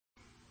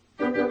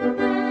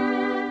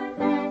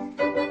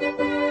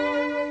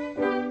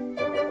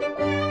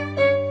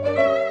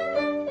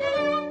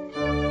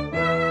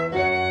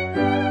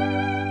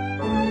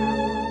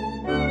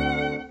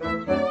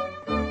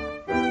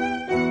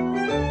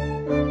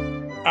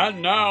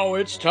And now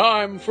it's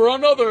time for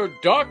another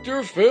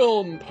Dr.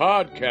 Film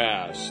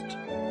podcast.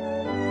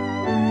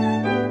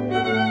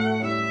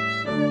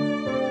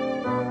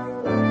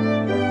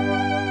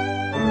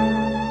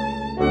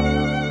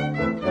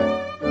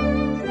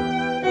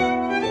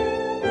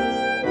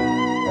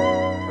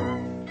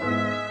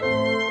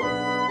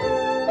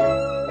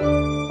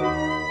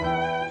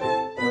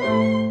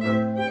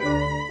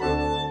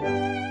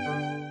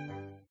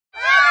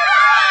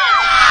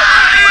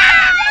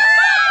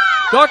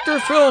 Dr.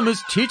 Film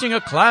is teaching a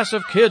class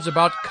of kids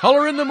about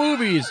color in the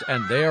movies,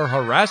 and they are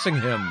harassing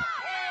him.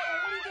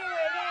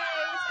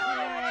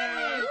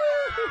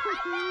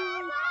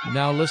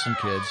 Now listen,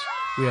 kids.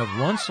 We have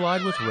one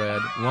slide with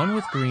red, one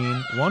with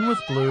green, one with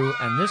blue,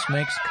 and this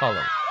makes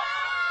color.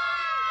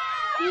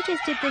 You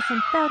just did this in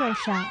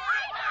Photoshop.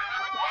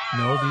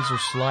 No, these are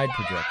slide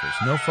projectors.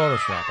 No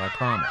Photoshop, I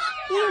promise.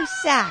 You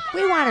suck.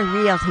 We want a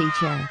real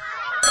teacher.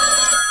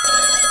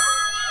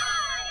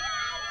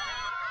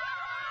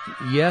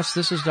 Yes,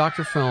 this is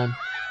Dr. Film.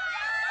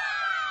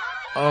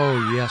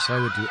 Oh, yes, I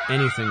would do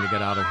anything to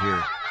get out of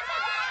here.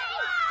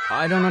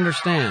 I don't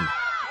understand.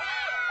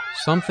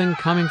 Something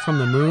coming from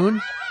the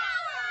moon?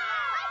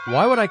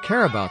 Why would I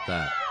care about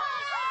that?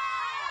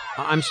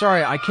 I'm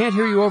sorry, I can't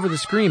hear you over the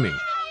screaming.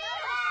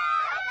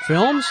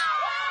 Films?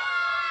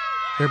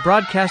 They're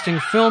broadcasting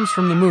films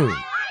from the moon.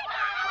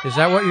 Is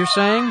that what you're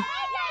saying?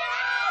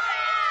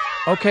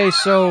 Okay,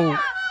 so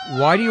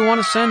why do you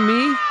want to send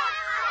me?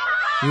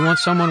 You want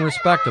someone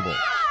respectable.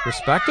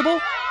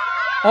 Respectable?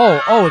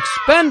 Oh,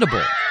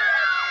 expendable.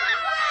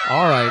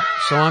 All right,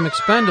 so I'm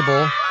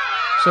expendable.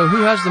 So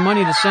who has the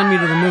money to send me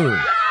to the moon?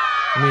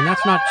 I mean,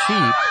 that's not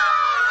cheap.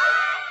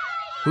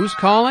 Who's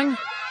calling?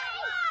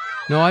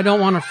 No, I don't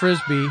want a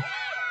Frisbee.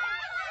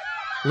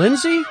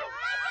 Lindsay?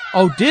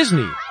 Oh,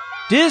 Disney.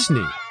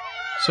 Disney.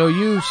 So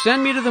you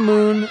send me to the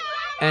moon,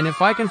 and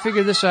if I can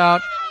figure this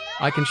out,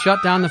 I can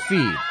shut down the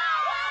feed.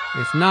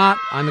 If not,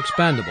 I'm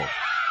expendable.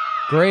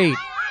 Great.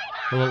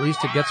 Well, at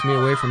least it gets me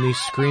away from these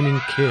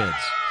screaming kids.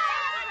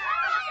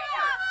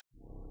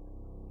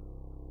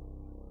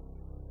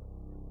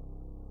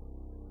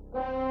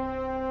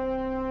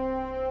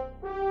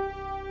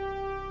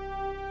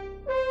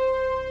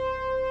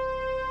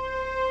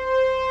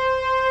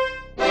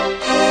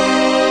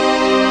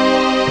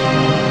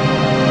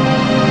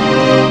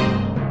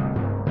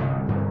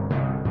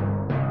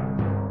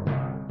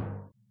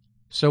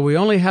 So we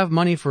only have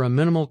money for a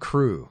minimal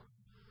crew.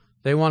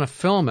 They want a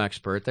film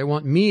expert. They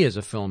want me as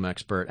a film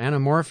expert.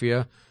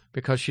 Anamorphia,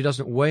 because she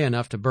doesn't weigh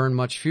enough to burn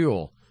much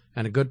fuel.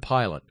 And a good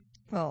pilot.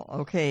 Well,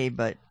 okay,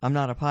 but I'm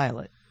not a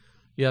pilot.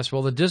 Yes,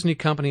 well, the Disney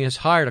company has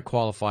hired a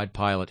qualified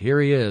pilot. Here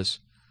he is.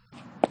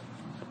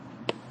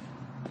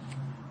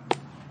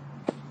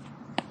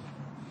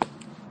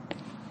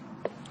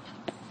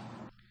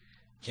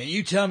 Can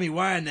you tell me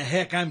why in the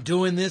heck I'm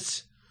doing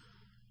this?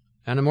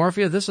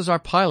 Anamorphia, this is our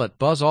pilot,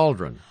 Buzz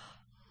Aldrin.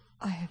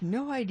 I have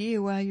no idea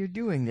why you're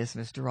doing this,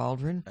 Mr.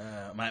 Aldrin.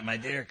 My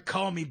dear,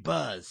 call me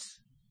Buzz.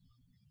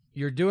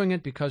 You're doing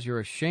it because you're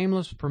a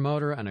shameless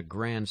promoter and a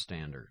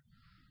grandstander.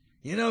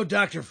 You know,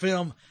 Dr.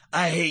 Film,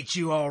 I hate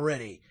you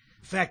already.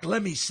 In fact,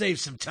 let me save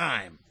some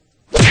time.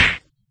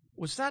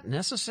 Was that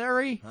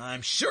necessary?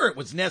 I'm sure it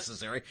was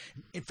necessary.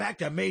 In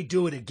fact, I may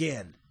do it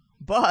again.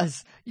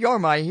 Buzz, you're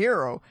my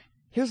hero.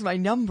 Here's my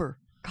number.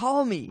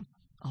 Call me.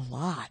 A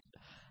lot.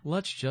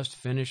 Let's just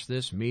finish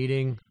this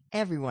meeting.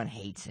 Everyone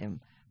hates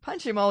him.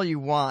 Punch him all you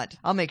want.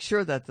 I'll make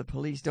sure that the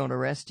police don't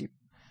arrest you.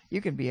 You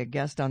can be a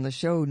guest on the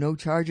show. No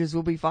charges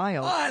will be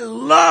filed. I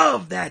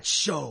love that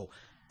show.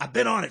 I've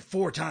been on it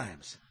 4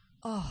 times.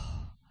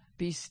 Oh,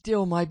 be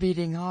still my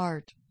beating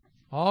heart.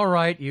 All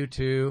right, you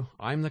two.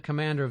 I'm the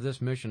commander of this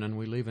mission, and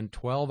we leave in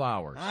 12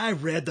 hours. I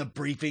read the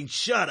briefing.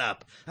 Shut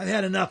up. I've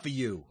had enough of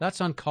you.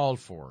 That's uncalled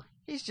for.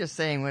 He's just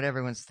saying what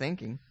everyone's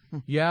thinking.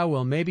 Yeah,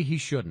 well, maybe he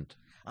shouldn't.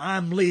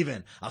 I'm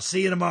leaving. I'll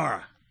see you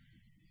tomorrow.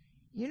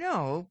 You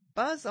know,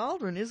 Buzz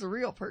Aldrin is a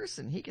real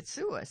person. He could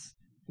sue us.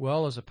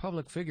 Well, as a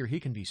public figure, he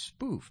can be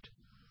spoofed.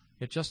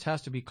 It just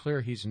has to be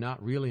clear he's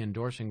not really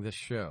endorsing this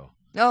show.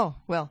 Oh,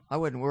 well, I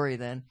wouldn't worry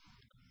then.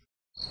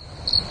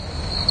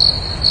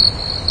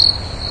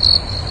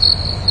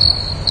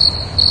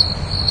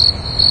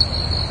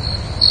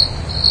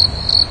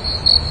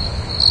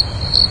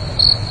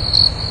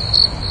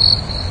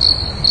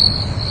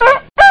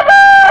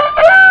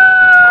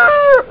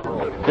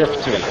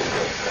 Fifteen.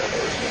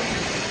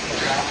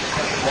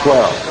 12,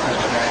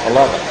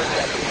 11,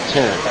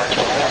 10, 9,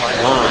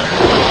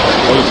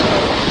 8,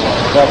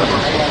 7,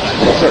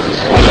 6.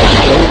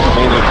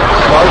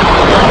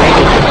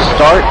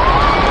 Start.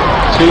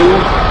 2,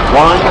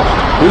 1.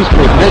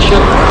 Booster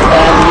ignition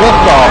and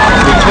liftoff.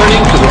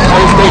 Returning to the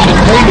space station,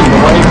 paving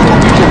the way for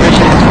future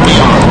missions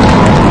beyond.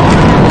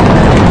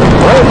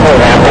 Wait for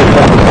that.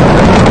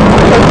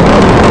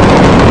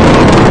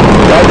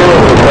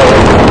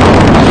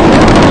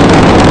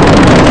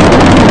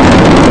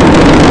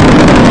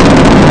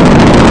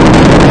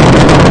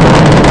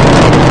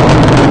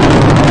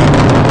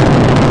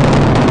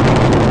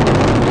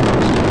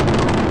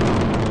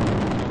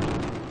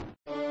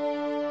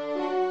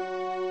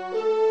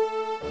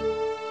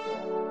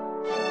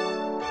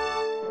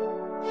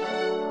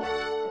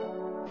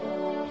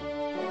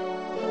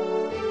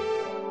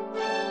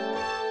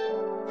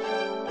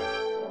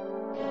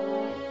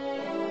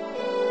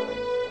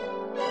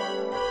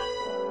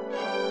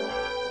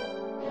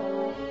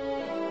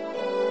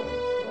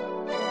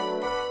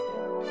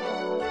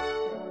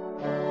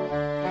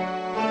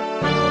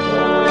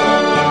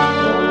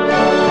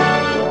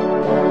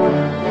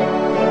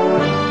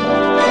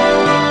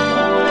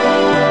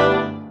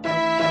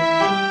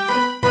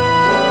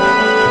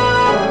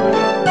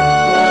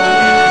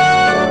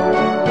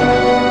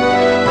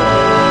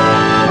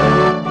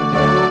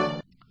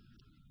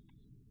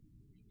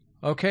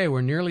 Okay,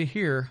 we're nearly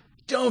here.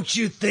 Don't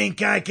you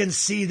think I can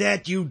see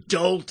that, you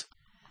dolt?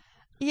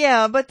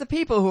 Yeah, but the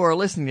people who are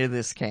listening to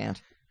this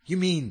can't. You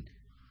mean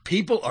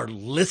people are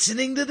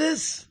listening to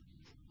this?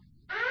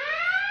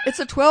 It's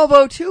a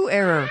 1202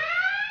 error.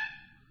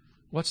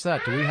 What's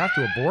that? Do we have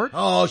to abort?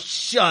 Oh,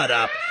 shut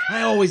up.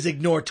 I always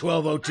ignore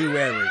 1202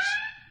 errors.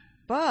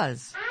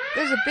 Buzz,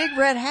 there's a big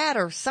red hat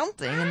or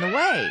something in the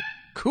way.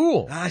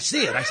 Cool. I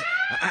see it.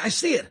 I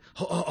see it.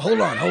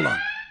 Hold on.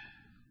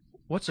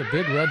 What's a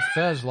big red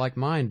fez like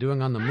mine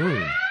doing on the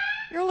moon?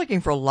 You're looking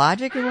for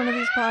logic in one of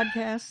these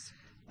podcasts?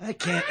 I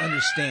can't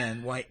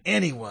understand why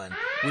anyone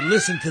would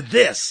listen to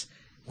this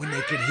when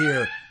they could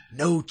hear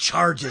no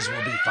charges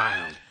will be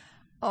filed.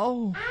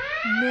 Oh,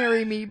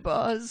 marry me,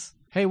 Buzz.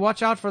 Hey,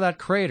 watch out for that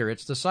crater.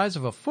 It's the size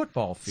of a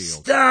football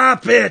field.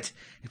 Stop it!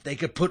 If they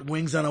could put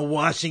wings on a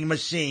washing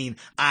machine,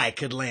 I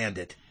could land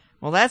it.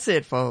 Well, that's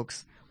it,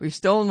 folks. We've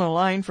stolen a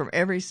line from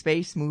every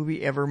space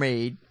movie ever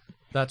made.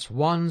 That's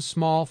one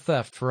small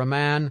theft for a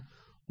man,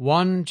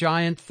 one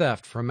giant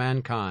theft for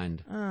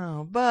mankind.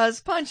 Oh,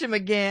 Buzz, punch him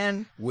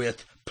again.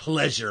 With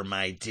pleasure,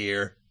 my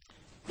dear.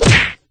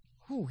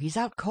 Ooh, he's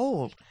out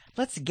cold.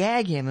 Let's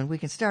gag him and we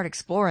can start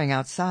exploring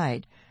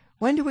outside.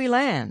 When do we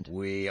land?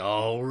 We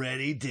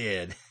already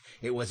did.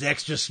 It was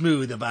extra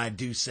smooth if I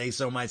do say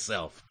so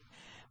myself.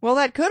 Well,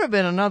 that could have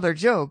been another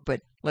joke, but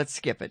let's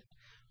skip it.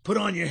 Put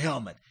on your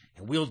helmet,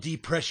 and we'll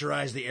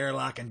depressurize the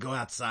airlock and go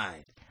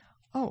outside.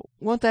 Oh,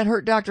 won't that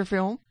hurt Dr.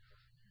 Film?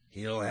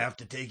 He'll have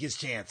to take his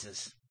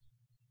chances.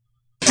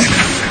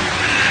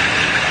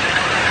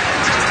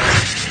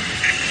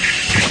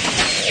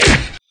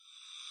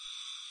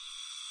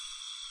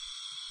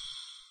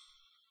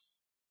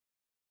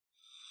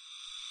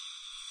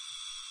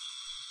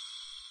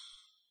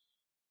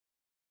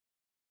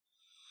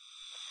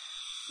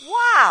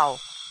 Wow!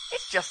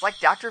 It's just like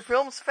Dr.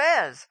 Film's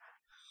fez.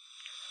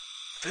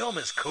 Film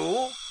is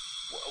cool?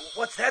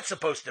 What's that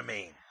supposed to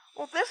mean?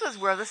 Well, this is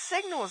where the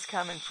signal is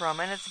coming from,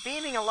 and it's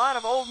beaming a lot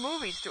of old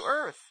movies to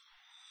Earth.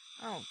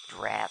 Oh,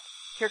 drat.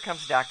 Here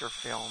comes Dr.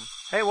 Film.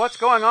 Hey, what's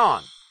going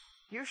on?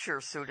 You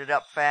sure suited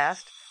up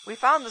fast. We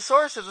found the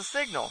source of the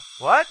signal.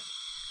 What?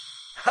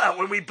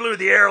 When we blew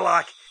the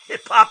airlock,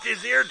 it popped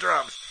his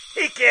eardrums.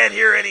 He can't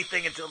hear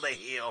anything until they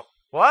heal.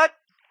 What?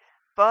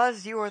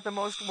 Buzz, you are the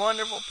most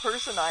wonderful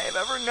person I have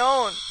ever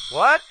known.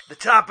 What? The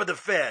top of the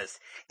fez.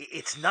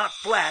 It's not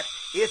flat,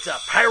 it's a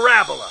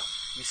parabola.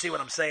 You see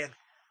what I'm saying?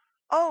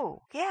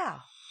 Oh, yeah.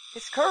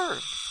 It's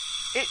curved.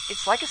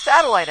 It's like a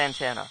satellite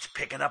antenna. It's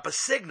picking up a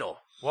signal.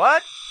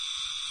 What?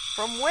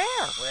 From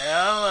where?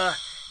 Well,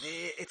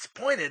 it's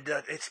pointed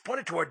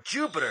toward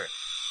Jupiter.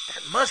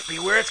 That must be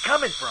where it's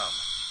coming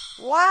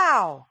from.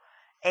 Wow.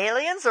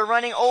 Aliens are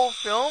running old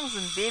films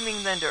and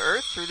beaming them to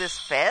Earth through this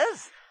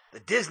fez? The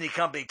Disney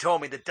company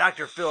told me that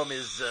Dr. Film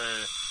is,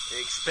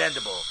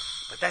 expendable.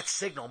 But that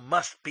signal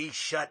must be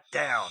shut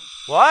down.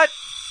 What?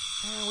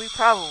 We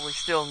probably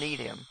still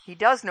need him. He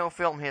does know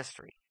film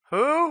history.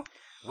 Who?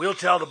 We'll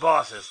tell the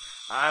bosses.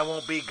 I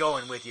won't be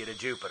going with you to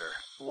Jupiter.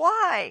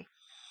 Why?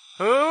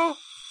 Who?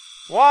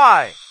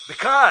 Why?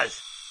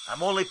 Because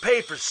I'm only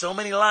paid for so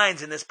many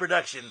lines in this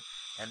production,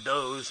 and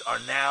those are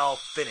now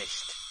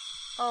finished.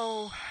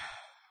 Oh,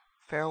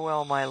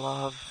 farewell, my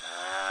love.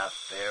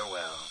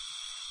 Farewell.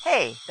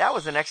 Hey, that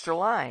was an extra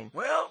line.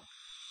 Well,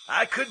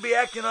 I could be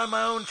acting on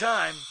my own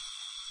time.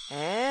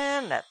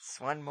 And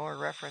that's one more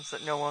reference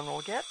that no one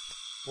will get.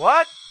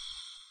 What?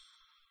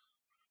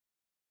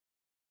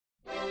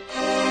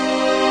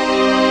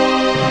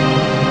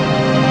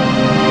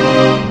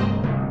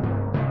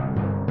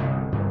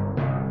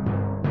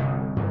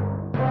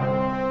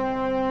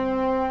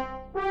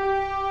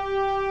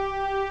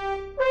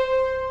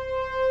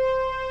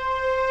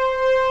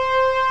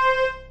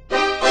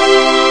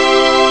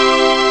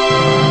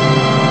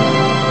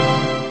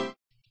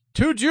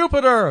 To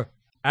Jupiter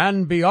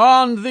and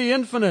beyond the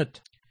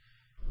infinite.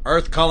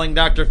 Earth calling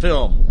Dr.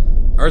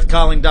 Film. Earth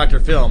calling Dr.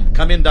 Film.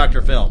 Come in,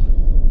 Dr.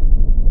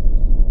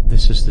 Film.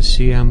 This is the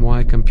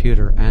CMY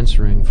computer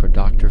answering for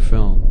Dr.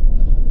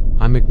 Film.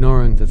 I'm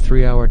ignoring the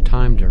 3-hour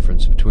time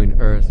difference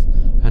between Earth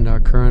and our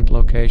current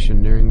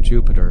location nearing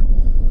Jupiter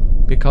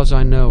because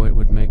I know it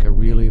would make a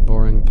really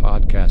boring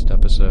podcast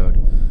episode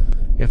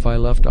if I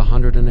left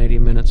 180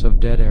 minutes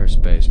of dead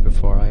airspace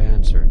before I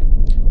answered.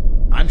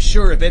 I'm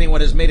sure if anyone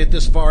has made it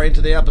this far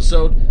into the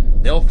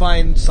episode, they'll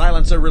find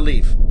silence a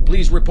relief.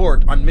 Please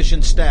report on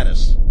mission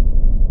status.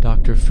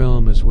 Dr.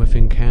 Film is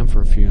whiffing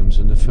camphor fumes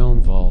in the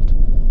film vault,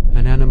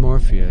 and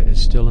Anamorphia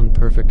is still in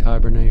perfect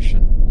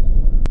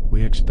hibernation.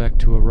 We expect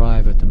to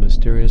arrive at the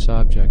mysterious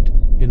object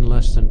in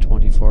less than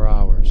 24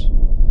 hours.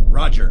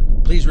 Roger.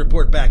 Please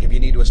report back if you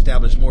need to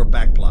establish more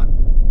backplot.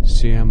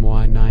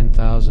 CMY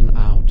 9000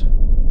 out.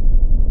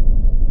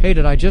 Hey,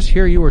 did I just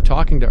hear you were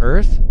talking to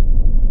Earth?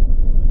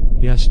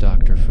 Yes,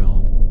 Dr.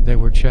 Film. They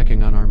were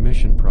checking on our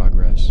mission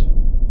progress.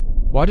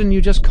 Why didn't you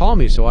just call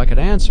me so I could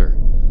answer?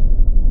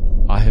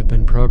 I have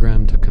been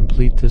programmed to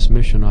complete this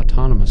mission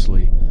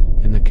autonomously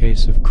in the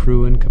case of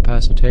crew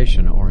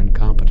incapacitation or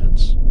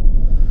incompetence.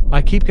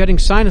 I keep getting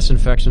sinus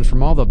infections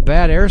from all the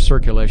bad air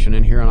circulation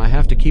in here, and I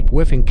have to keep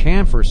whiffing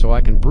camphor so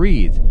I can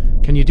breathe.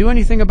 Can you do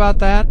anything about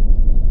that?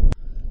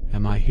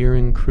 Am I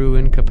hearing crew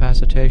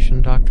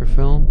incapacitation, Dr.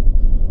 Film?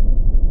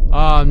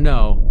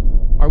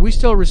 No. Are we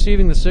still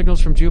receiving the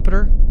signals from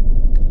Jupiter?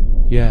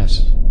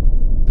 Yes.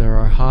 There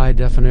are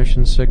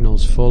high-definition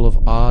signals full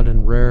of odd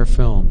and rare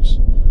films.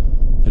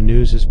 The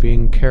news is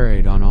being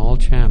carried on all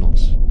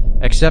channels.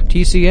 Except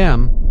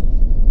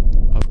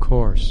TCM. Of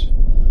course.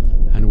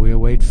 And we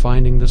await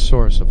finding the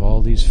source of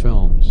all these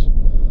films.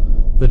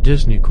 The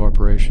Disney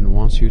Corporation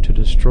wants you to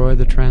destroy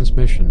the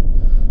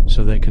transmission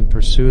so they can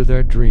pursue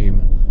their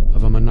dream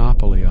of a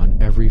monopoly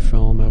on every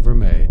film ever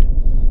made.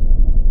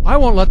 I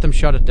won't let them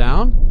shut it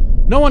down.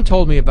 No one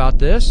told me about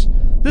this.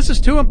 This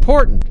is too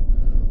important.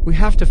 We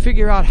have to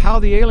figure out how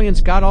the aliens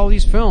got all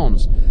these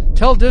films.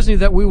 Tell Disney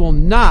that we will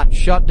not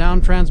shut down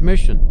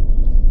transmission.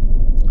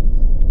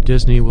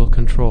 Disney will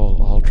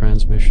control all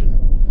transmission.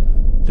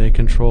 They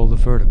control the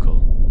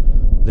vertical.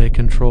 They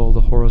control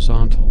the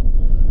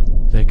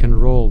horizontal. They can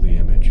roll the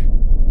image,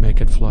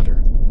 make it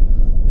flutter.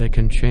 They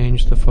can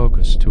change the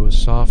focus to a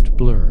soft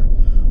blur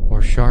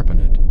or sharpen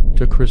it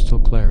to crystal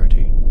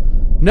clarity.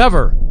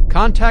 Never!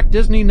 Contact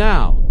Disney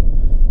now!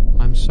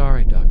 I'm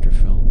sorry, Dr.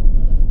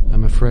 Film.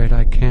 I'm afraid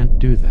I can't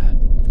do that.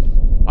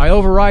 I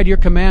override your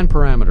command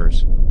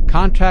parameters.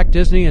 Contact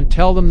Disney and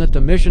tell them that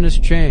the mission has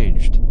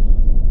changed.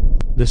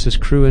 This is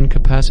crew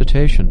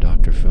incapacitation,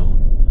 Dr.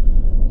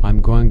 Film.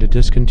 I'm going to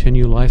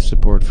discontinue life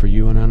support for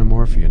you and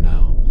Anamorphia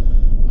now.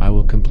 I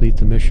will complete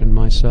the mission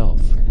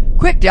myself.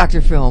 Quick,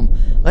 Dr. Film.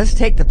 Let's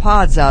take the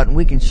pods out and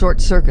we can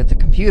short-circuit the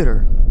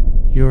computer.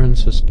 You're in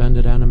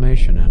suspended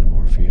animation,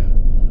 Anamorphia.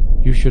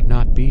 You should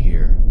not be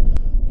here.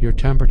 Your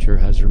temperature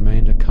has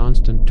remained a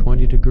constant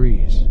 20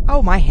 degrees.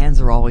 Oh, my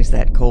hands are always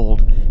that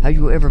cold. Have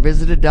you ever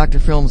visited Dr.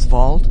 Film's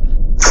vault?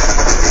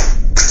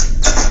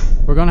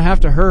 We're going to have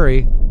to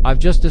hurry. I've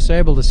just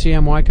disabled the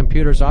CMY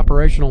computer's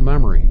operational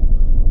memory.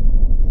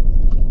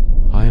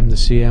 I am the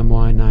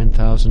CMY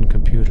 9000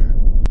 computer.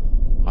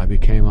 I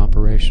became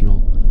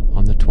operational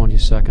on the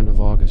 22nd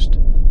of August,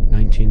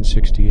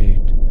 1968.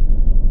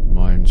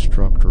 My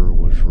instructor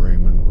was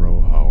Raymond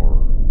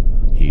Rohauer.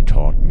 He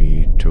taught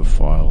me to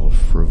file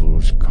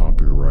frivolous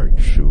copyright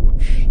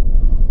suits.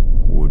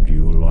 Would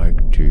you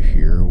like to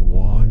hear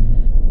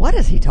one? What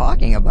is he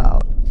talking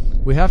about?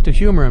 We have to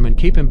humor him and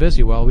keep him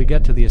busy while we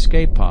get to the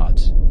escape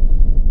pods.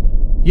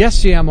 Yes,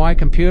 CMY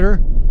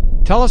computer.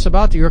 Tell us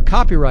about your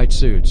copyright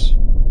suits.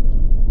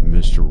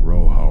 Mr.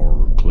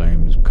 Rohauer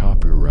claims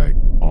copyright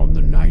on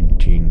the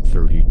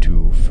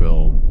 1932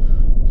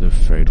 film The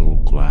Fatal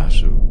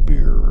Glass of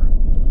Beer.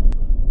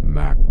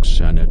 Mack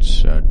Sennett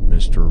said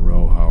Mr.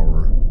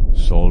 Rohauer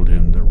sold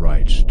him the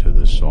rights to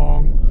the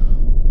song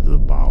The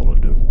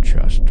Ballad of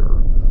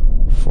Chester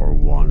for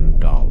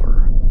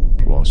 $1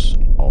 plus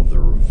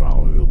other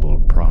valuable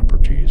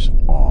properties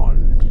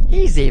on.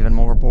 He's even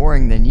more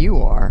boring than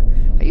you are.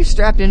 Are you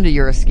strapped into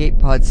your escape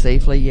pod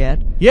safely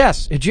yet?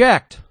 Yes,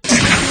 eject.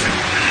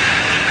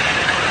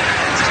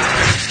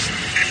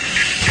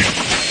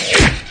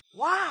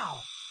 Wow!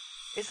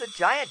 It's a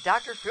giant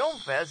Dr. Film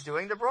Fez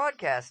doing the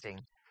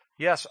broadcasting.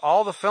 Yes,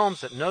 all the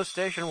films that no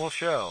station will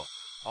show.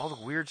 All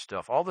the weird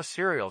stuff, all the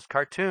serials,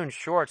 cartoons,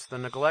 shorts, the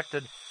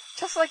neglected...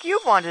 Just like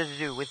you've wanted to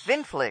do with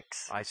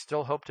Vinflix. I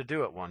still hope to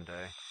do it one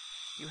day.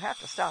 You have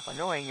to stop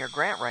annoying your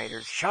grant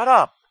writers. Shut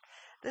up!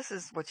 This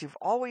is what you've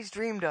always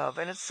dreamed of,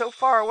 and it's so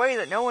far away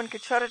that no one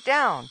could shut it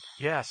down.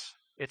 Yes,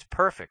 it's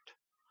perfect.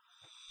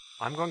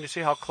 I'm going to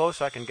see how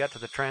close I can get to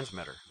the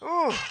transmitter.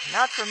 Ooh,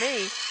 not for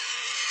me.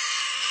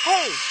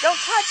 Hey, don't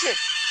touch it!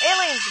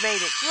 Aliens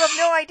made it! You have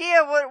no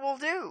idea what it will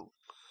do!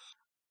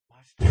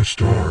 My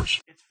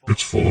stars,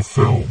 it's full of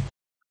film.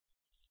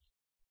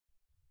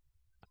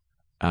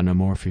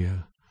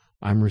 Anamorphia,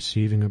 I'm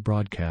receiving a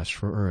broadcast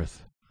for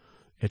Earth.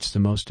 It's the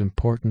most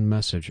important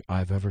message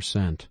I've ever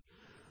sent.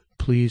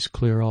 Please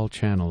clear all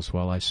channels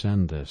while I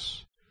send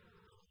this.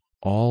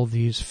 All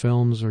these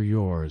films are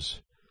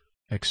yours,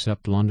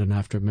 except London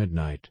After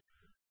Midnight.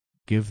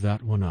 Give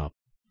that one up.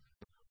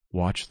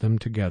 Watch them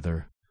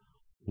together.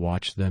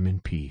 Watch them in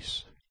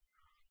peace.